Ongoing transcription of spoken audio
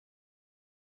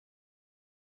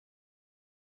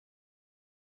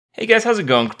Hey guys, how's it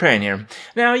going? Kripparrian here.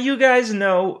 Now, you guys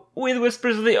know, with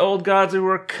Whispers of the Old Gods, we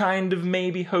were kind of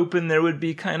maybe hoping there would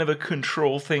be kind of a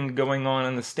control thing going on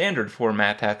in the standard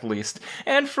format, at least.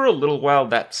 And for a little while,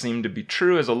 that seemed to be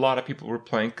true, as a lot of people were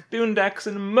playing Cthulhu decks,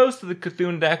 and most of the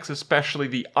Cthulhu decks, especially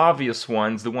the obvious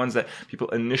ones, the ones that people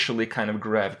initially kind of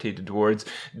gravitated towards,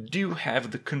 do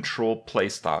have the control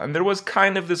playstyle. And there was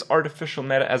kind of this artificial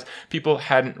meta, as people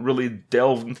hadn't really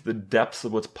delved into the depths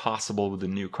of what's possible with the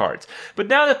new cards. But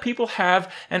now that people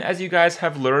have, and as you guys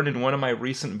have learned in one of my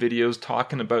recent videos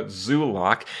talking about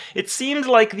Murloc, it seems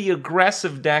like the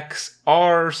aggressive decks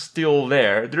are still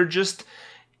there. They're just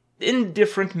in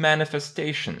different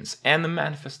manifestations. And the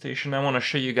manifestation I want to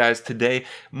show you guys today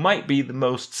might be the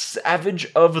most savage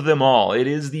of them all. It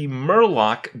is the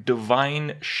Murloc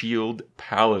Divine Shield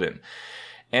Paladin.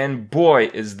 And boy,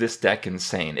 is this deck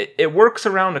insane. It works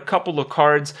around a couple of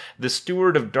cards. The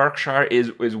Steward of Darkshire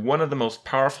is one of the most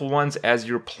powerful ones as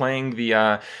you're playing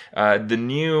the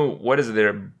new, what is it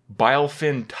there,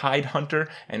 Bilefin Tidehunter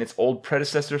and its old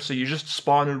predecessor, so you just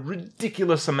spawn a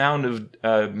ridiculous amount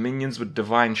of minions with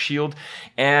Divine Shield,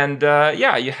 and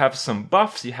yeah, you have some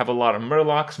buffs, you have a lot of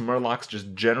Murlocs. Murlocs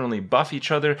just generally buff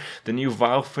each other. The new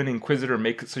Vilefin Inquisitor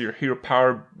makes it so your hero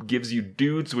power gives you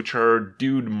dudes, which are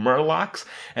dude Murlocs,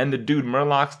 and the dude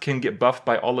Murlocs can get buffed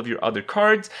by all of your other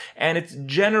cards, and it's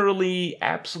generally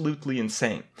absolutely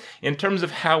insane. In terms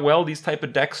of how well these type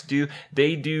of decks do,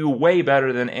 they do way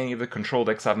better than any of the control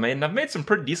decks I've made, and I've made some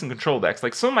pretty decent control decks.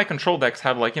 Like, some of my control decks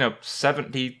have, like,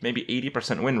 70, maybe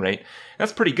 80% win rate.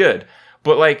 That's pretty good.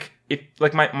 But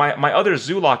my other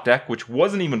Murloc deck, which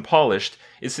wasn't even polished,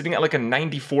 is sitting at like a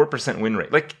 94% win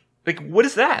rate. Like what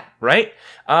is that, right?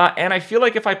 And I feel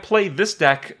like if I play this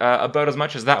deck about as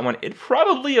much as that one, it'd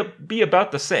probably be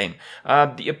about the same.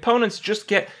 The opponents just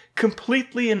get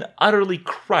completely and utterly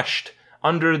crushed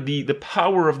under the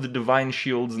power of the Divine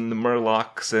Shields and the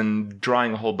Murlocs and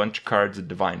drawing a whole bunch of cards of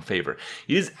Divine Favor.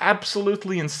 It is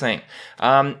absolutely insane.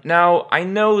 Now, I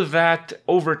know that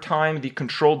over time the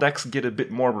control decks get a bit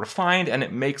more refined, and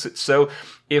it makes it so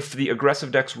if the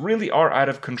aggressive decks really are out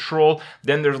of control,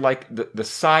 then there's like the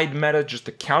side meta just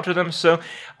to counter them. So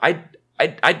I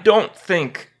don't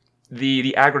think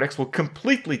the aggro decks will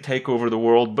completely take over the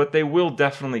world, but they will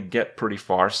definitely get pretty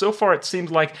far. So far, it seems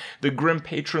like the Grim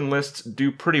Patron lists do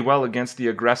pretty well against the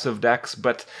aggressive decks,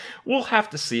 but we'll have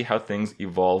to see how things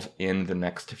evolve in the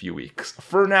next few weeks.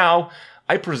 For now,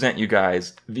 I present you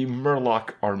guys the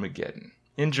Murloc Armageddon.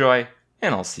 Enjoy,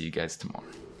 and I'll see you guys tomorrow.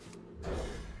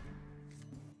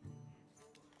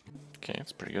 Okay,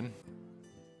 that's pretty good.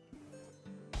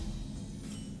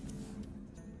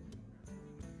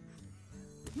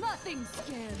 Nothing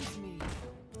scares me,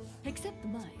 except the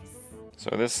mice.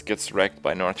 So this gets wrecked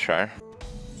by Northshire.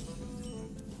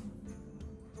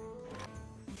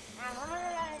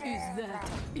 Is that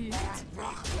it?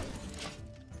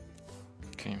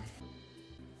 Okay.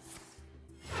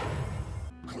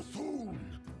 Cthulhu!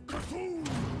 Cthulhu!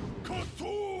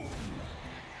 Cthulhu!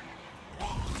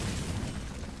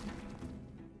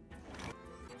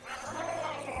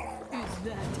 Is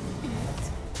that it?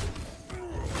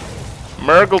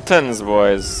 Murgletons,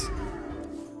 boys.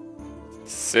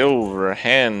 Silver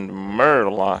Hand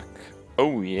Murloc.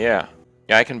 Oh yeah.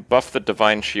 Yeah, I can buff the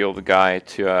Divine Shield guy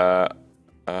to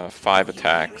 5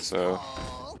 attack, so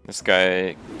this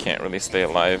guy can't really stay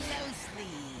alive.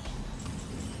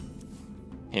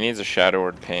 He needs a Shadow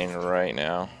Word Pain right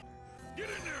now. Get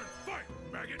in there and fight,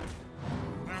 maggot!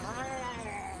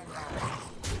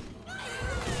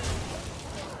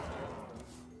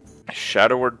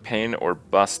 Shadow Word Pain or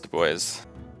bust, boys.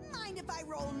 Mind if I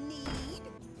roll need?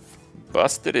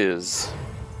 Bust it is.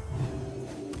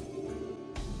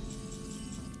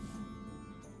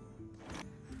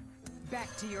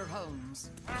 Back to your homes.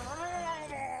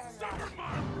 Suffer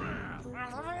my wrath!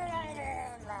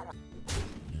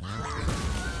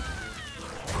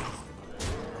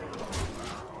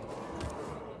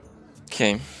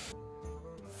 Okay.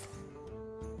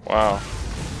 Wow.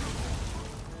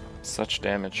 Such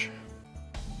damage.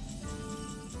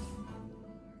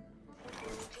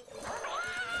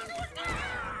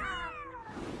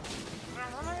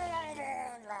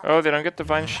 Oh, they don't get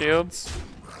Divine Shields?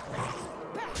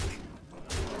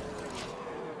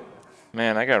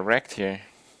 Man, I got wrecked here.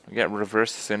 I got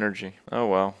reverse synergy. Oh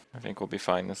well, I think we'll be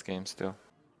fine this game still.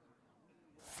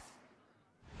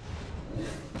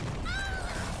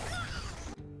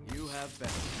 You have been.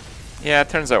 Yeah, it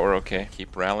turns out we're okay.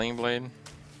 Keep Rallying Blade?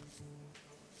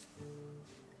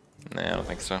 Nah, I don't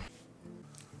think so.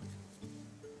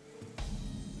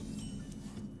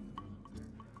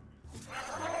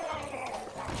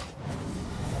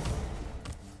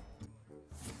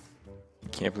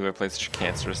 Can't believe I played such a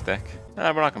cancerous deck.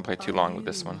 We're not gonna play too long with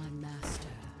this one. My master.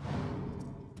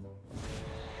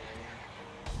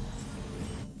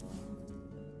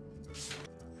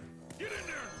 Get in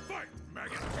there and fight,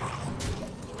 maggot!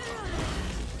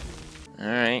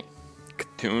 Alright.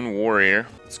 Cthulhu Warrior.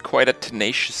 It's quite a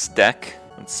tenacious deck.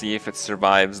 Let's see if it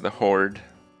survives the Horde.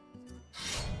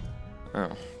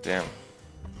 Oh, damn.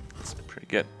 That's pretty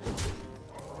good.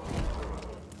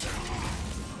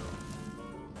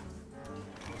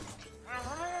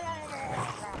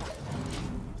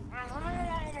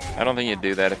 I don't think you'd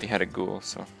do that if you had a ghoul,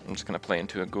 so I'm just gonna play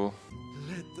into a ghoul.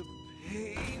 Let the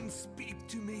pain speak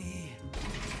to me.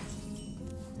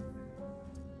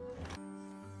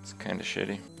 It's kinda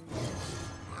shitty.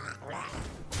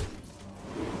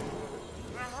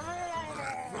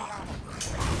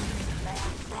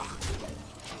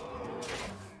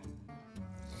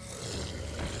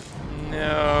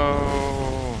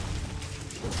 No.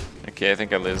 Okay, I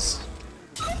think I lose.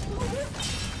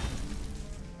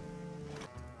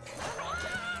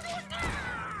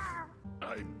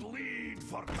 I bleed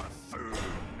for Cthulhu.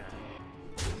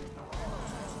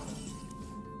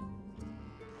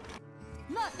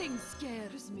 Nothing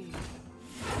scares me.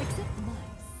 Except mice.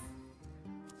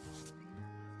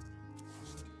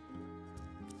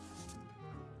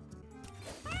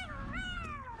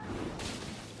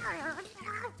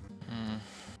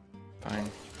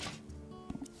 Fine.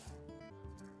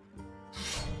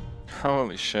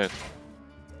 Holy shit.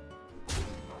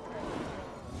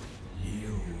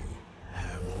 You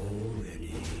have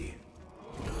already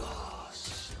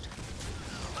lost.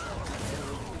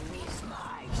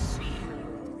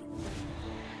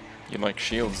 You like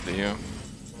shields, do you?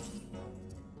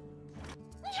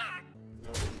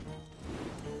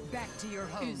 Back to your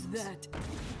homes. Is that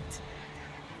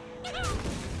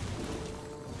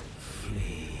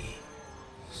Flee,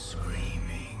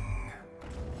 screaming.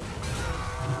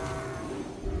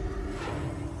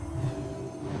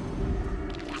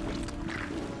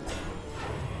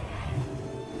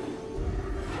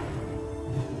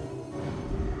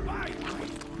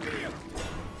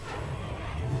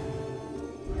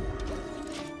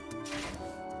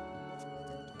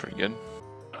 Pretty good.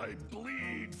 I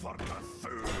bleed for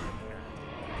Cthulhu.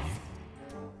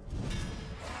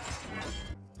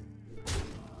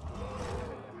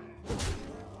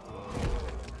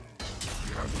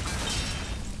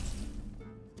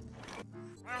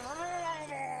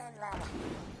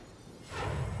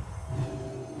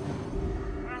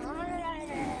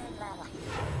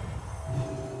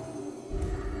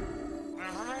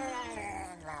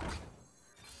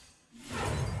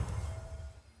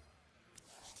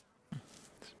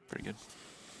 Pretty good.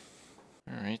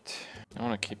 Alright. I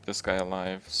want to keep this guy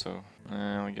alive, so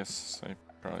I guess I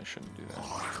probably shouldn't do that.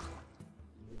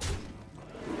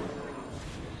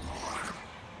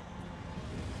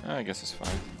 I guess it's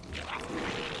fine.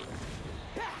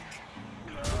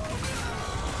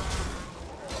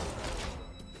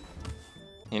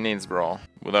 He needs Brawl.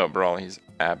 Without Brawl, he's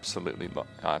absolutely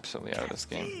out of this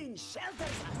game.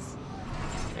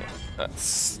 Yeah,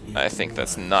 I think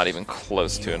that's not even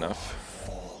close to enough.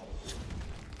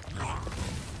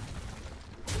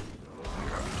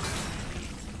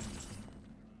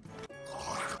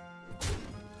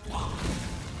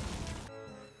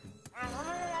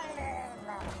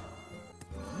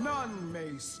 None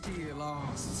may steal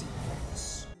our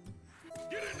secrets.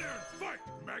 Get in there and fight,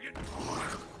 maggot!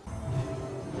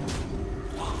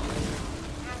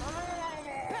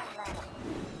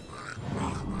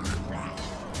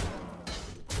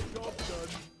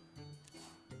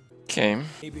 Okay.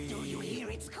 Do you hear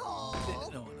its call?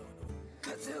 No.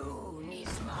 Cthulhu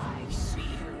is my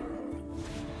shield.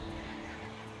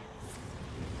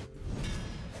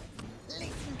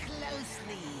 Listen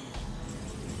closely.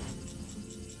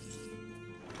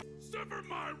 Suffer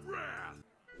my wrath!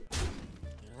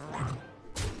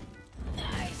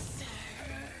 Nice.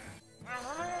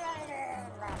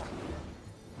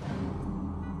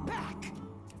 Back.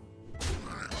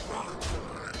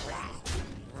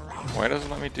 Why doesn't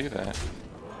it let me do that?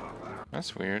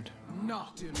 That's weird.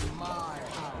 Not in my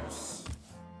house.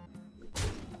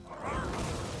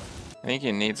 I think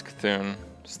he needs Cthulhu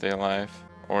to stay alive.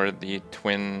 Or the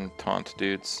twin taunt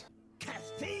dudes.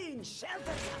 Caffeine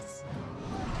shelters us.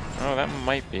 Oh, that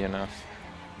might be enough.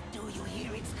 Do you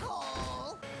hear its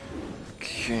call?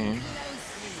 Okay.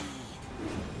 Closely.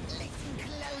 Listen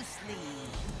closely.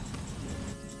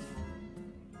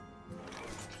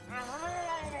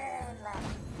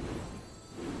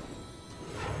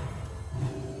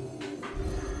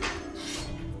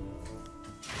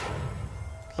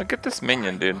 Look at this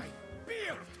minion, dude.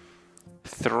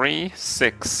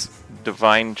 3/6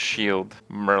 Divine Shield,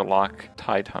 Murloc,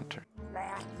 Tidehunter.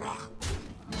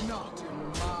 Not in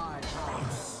my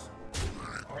house.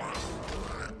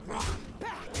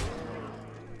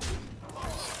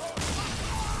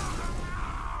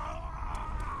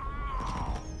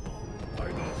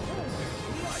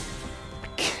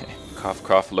 Cough,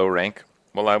 cough, low rank.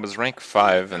 Well, I was rank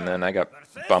 5, and then I got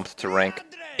bumped to rank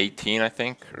 18, I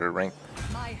think, or rank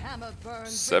My hammer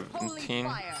burns with holy 17.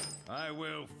 fire. I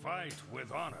will fight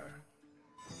with honor.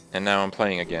 And now I'm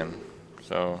playing again.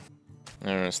 So, I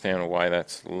don't understand why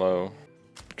that's low.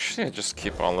 Actually, I just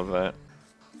keep all of that.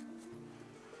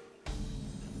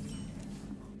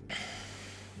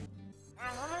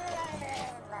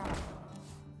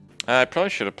 I probably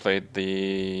should have played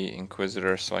the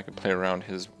Inquisitor so I could play around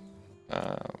his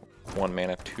 1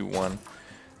 mana 2/1.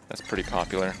 That's pretty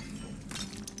popular.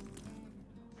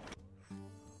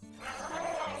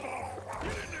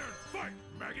 Get in there and fight,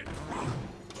 maggot.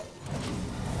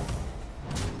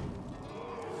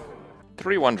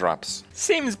 3/1 drops.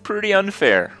 Seems pretty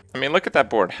unfair. I mean, look at that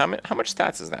board. How much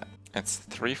stats is that? It's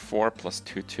 3/4 plus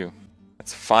 2/2.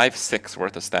 That's 5/6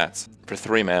 worth of stats for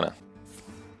 3 mana.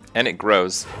 And it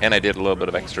grows, and I did a little bit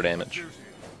of extra damage.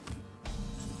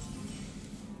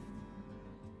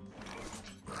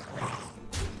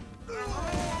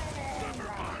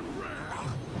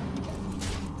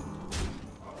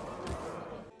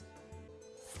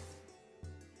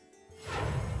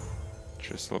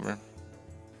 True silver.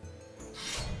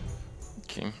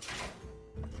 Okay.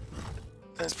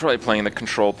 It's probably playing the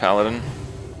control paladin.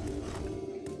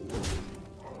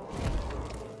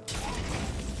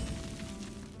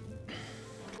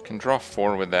 Can draw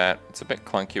 4 with that. It's a bit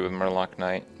clunky with Murloc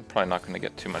Knight. Probably not going to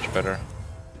get too much better.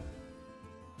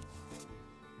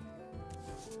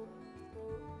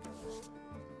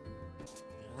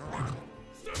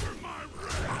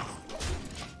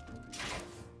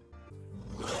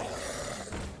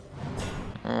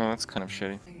 Oh, that's kind of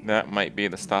shitty. That might be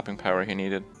the stopping power he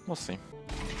needed. We'll see.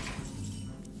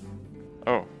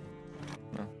 Oh.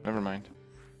 No, never mind.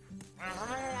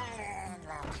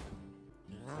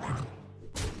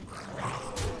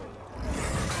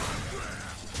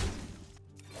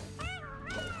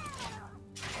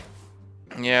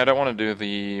 Yeah, I don't want to do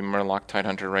the Murloc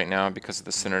Tidehunter right now because of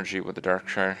the synergy with the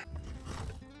Darkshire.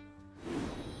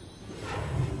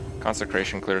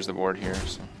 Consecration clears the board here,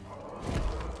 so.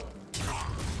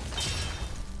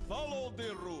 Follow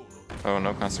the rule. Oh,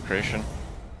 no Consecration.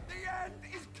 The end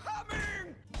is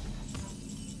coming.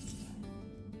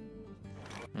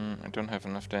 I don't have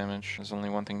enough damage. There's only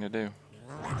one thing to do.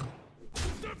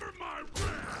 Sever my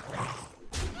wrath.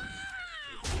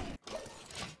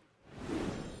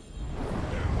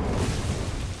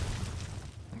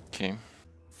 Okay.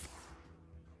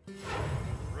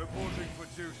 Reporting for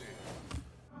duty.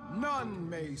 None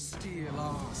may steal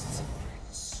our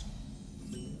secrets.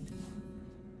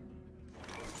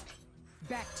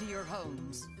 Back to your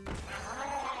homes.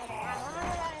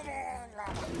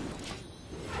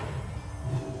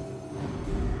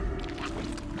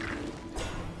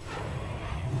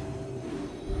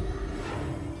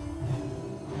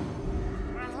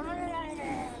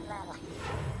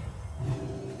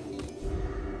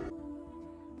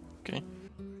 Okay.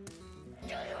 Do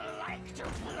you like to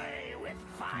play with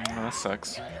fire? Oh, that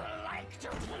sucks. Do you like to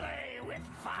play with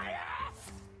fire?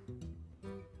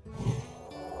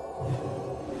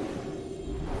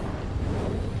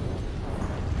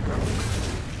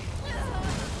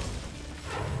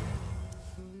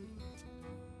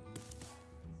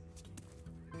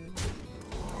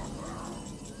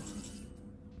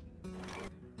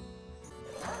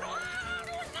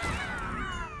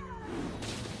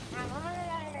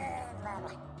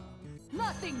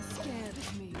 Nothing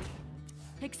scares me.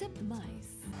 Except mice.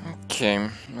 Okay,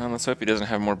 well, let's hope he doesn't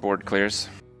have more board clears.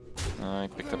 I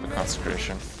picked up a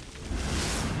Consecration.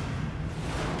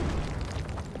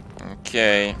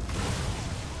 Okay.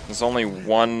 There's only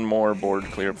one more board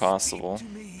clear possible. To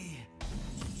me.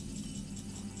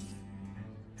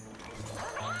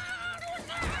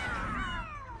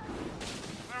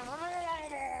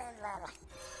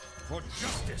 For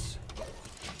justice.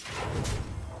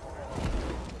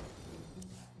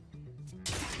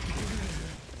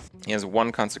 He has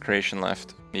 1 Consecration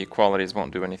left. The equalities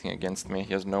won't do anything against me.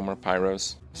 He has no more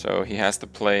Pyros. So he has to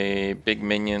play big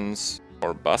minions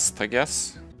or bust, I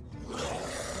guess.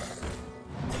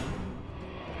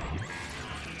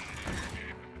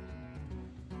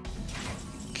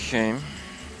 Okay.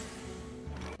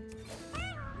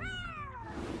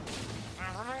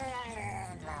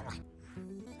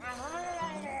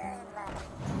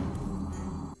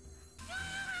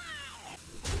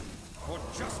 For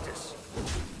justice.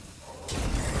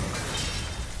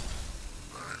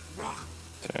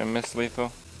 Did I miss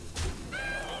lethal?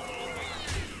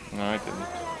 No, I didn't.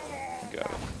 I got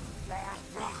it.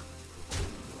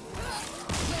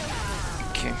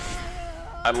 Okay.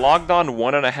 I logged on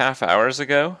 1.5 hours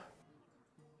ago.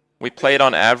 We played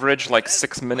on average like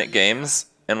 6-minute games,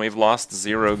 and we've lost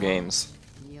 0 games.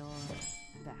 We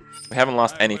haven't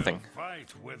lost anything.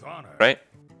 Right?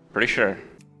 Pretty sure.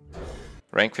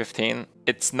 Rank 15.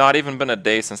 It's not even been a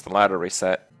day since the ladder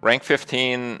reset. Rank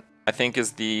 15, I think,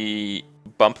 is the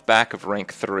bump back of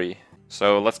rank 3.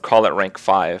 So let's call it rank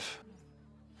 5.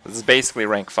 This is basically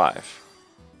rank 5.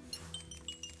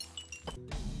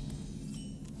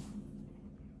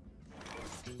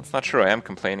 That's not true, I am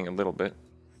complaining a little bit.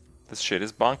 This shit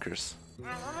is bonkers.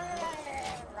 I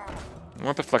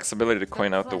want the flexibility to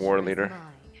coin out the war leader.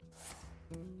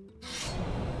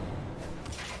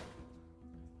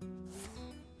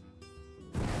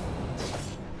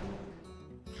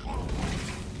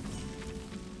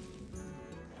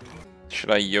 Should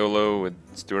I YOLO with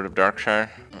Steward of Darkshire?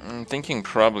 I'm thinking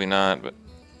probably not, but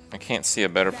I can't see a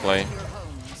better play.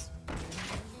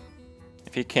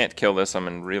 If he can't kill this, I'm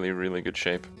in really, really good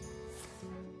shape.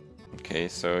 Okay,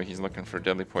 so he's looking for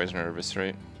Deadly Poison or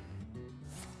Eviscerate.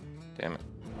 Damn it.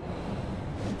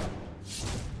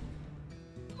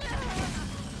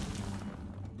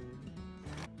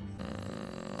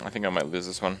 I think I might lose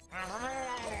this one.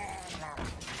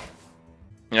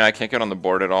 Yeah, I can't get on the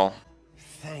board at all.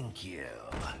 Thank you.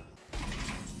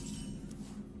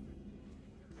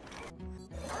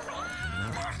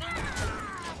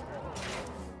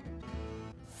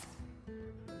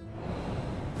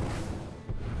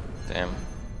 Damn.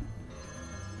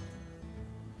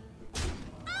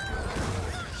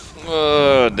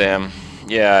 Oh, damn.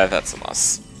 Yeah, that's a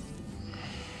loss.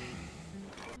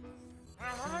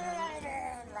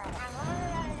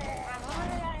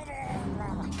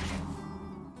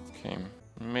 Okay,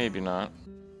 maybe not.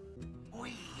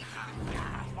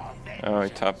 Oh, he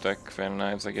top deck Fan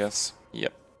Knives, I guess.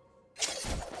 Yep.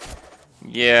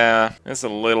 Yeah, it's a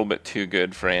little bit too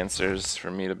good for answers for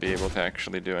me to be able to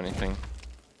actually do anything.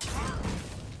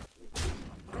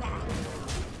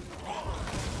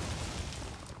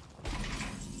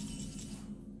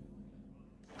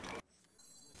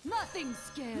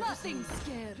 Nothing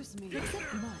scares me.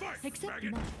 Except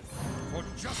mice. For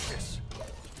justice.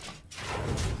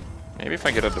 Maybe if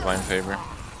I get a Divine Favor.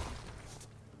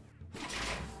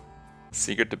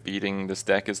 Secret to beating this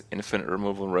deck is Infinite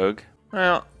Removal Rogue.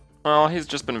 Well, he's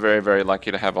just been very, very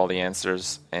lucky to have all the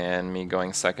answers and me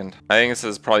going second. I think this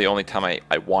is probably the only time I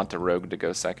want a Rogue to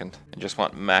go second. I just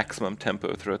want maximum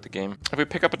tempo throughout the game. If we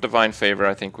pick up a Divine Favor,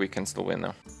 I think we can still win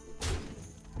though.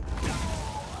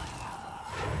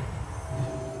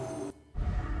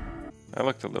 I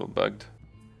looked a little bugged.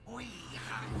 He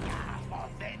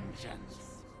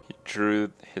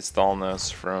drew his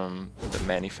Thalnos from the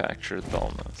manufactured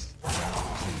Thalnos.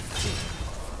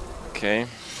 Okay.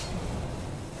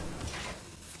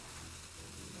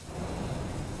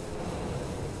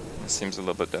 This seems a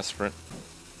little bit desperate.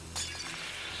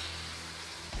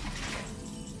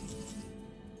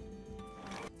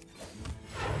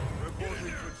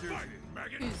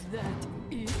 Is that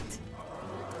it?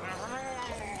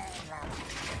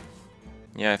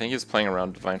 Yeah, I think he's playing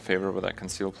around Divine Favor with that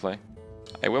Conceal play.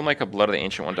 I will make a Blood of the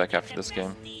Ancient One deck after this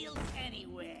game.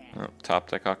 Oh, top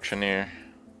deck Auctioneer.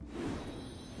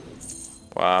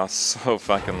 Wow, so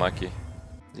fucking lucky.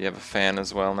 Do you have a fan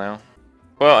as well now?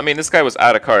 Well, I mean, this guy was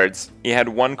out of cards. He had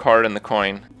one card in the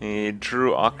coin. He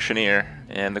drew Auctioneer,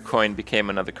 and the coin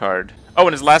became another card. Oh,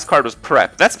 and his last card was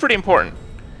Prep. That's pretty important.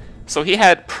 So he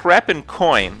had Prep and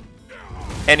coin,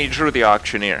 and he drew the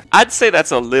Auctioneer. I'd say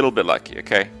that's a little bit lucky,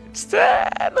 okay? Just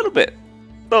a little bit.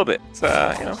 A little bit. It's, you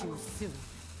know.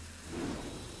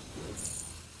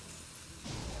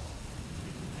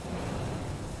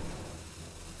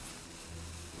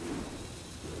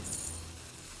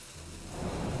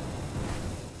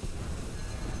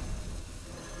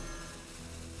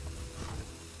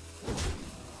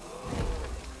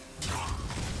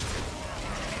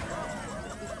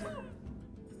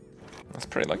 That's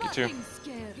pretty lucky too. Nothing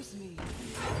scares me.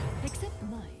 Except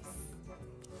mice.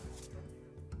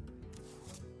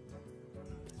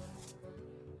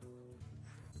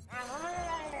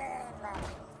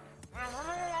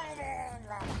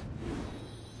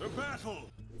 The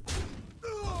battle.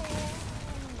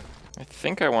 I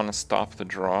think I want to stop the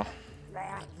draw.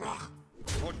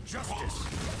 For justice.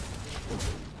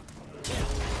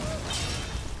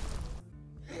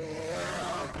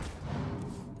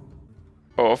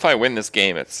 Oh, if I win this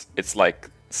game, it's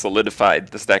like solidified.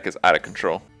 This deck is out of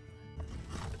control.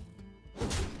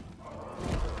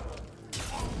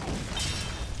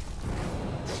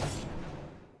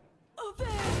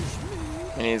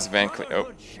 He needs Van Cle-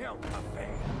 oh.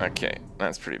 Okay,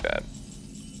 that's pretty bad.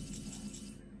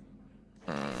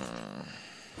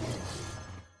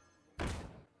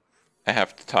 I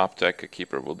have to top deck a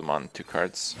Keeper Wildemon 2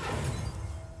 cards.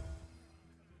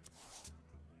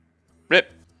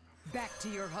 Rip! Back to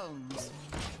your homes.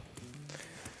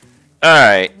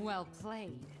 Alright. Well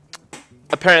played.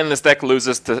 Apparently this deck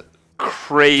loses to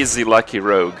crazy lucky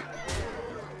rogue.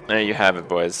 There you have it,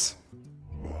 boys.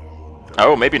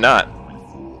 Oh, maybe not.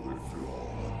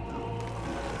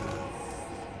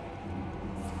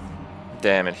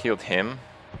 Damn, it healed him.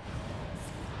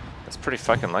 That's pretty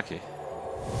fucking lucky.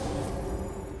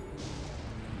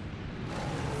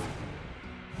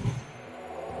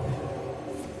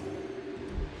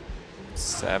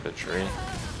 Savagery.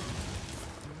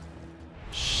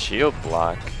 Shield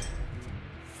block.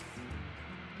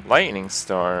 Lightning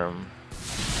storm.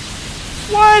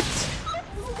 What?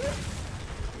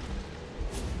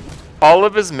 All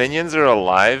of his minions are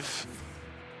alive?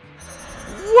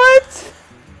 What?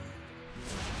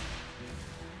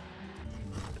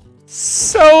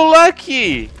 So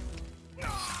lucky!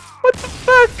 What the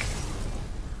fuck?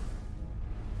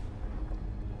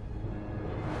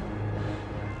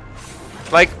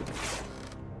 Like,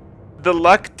 the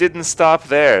luck didn't stop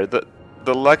there. The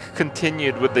luck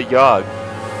continued with the Yogg.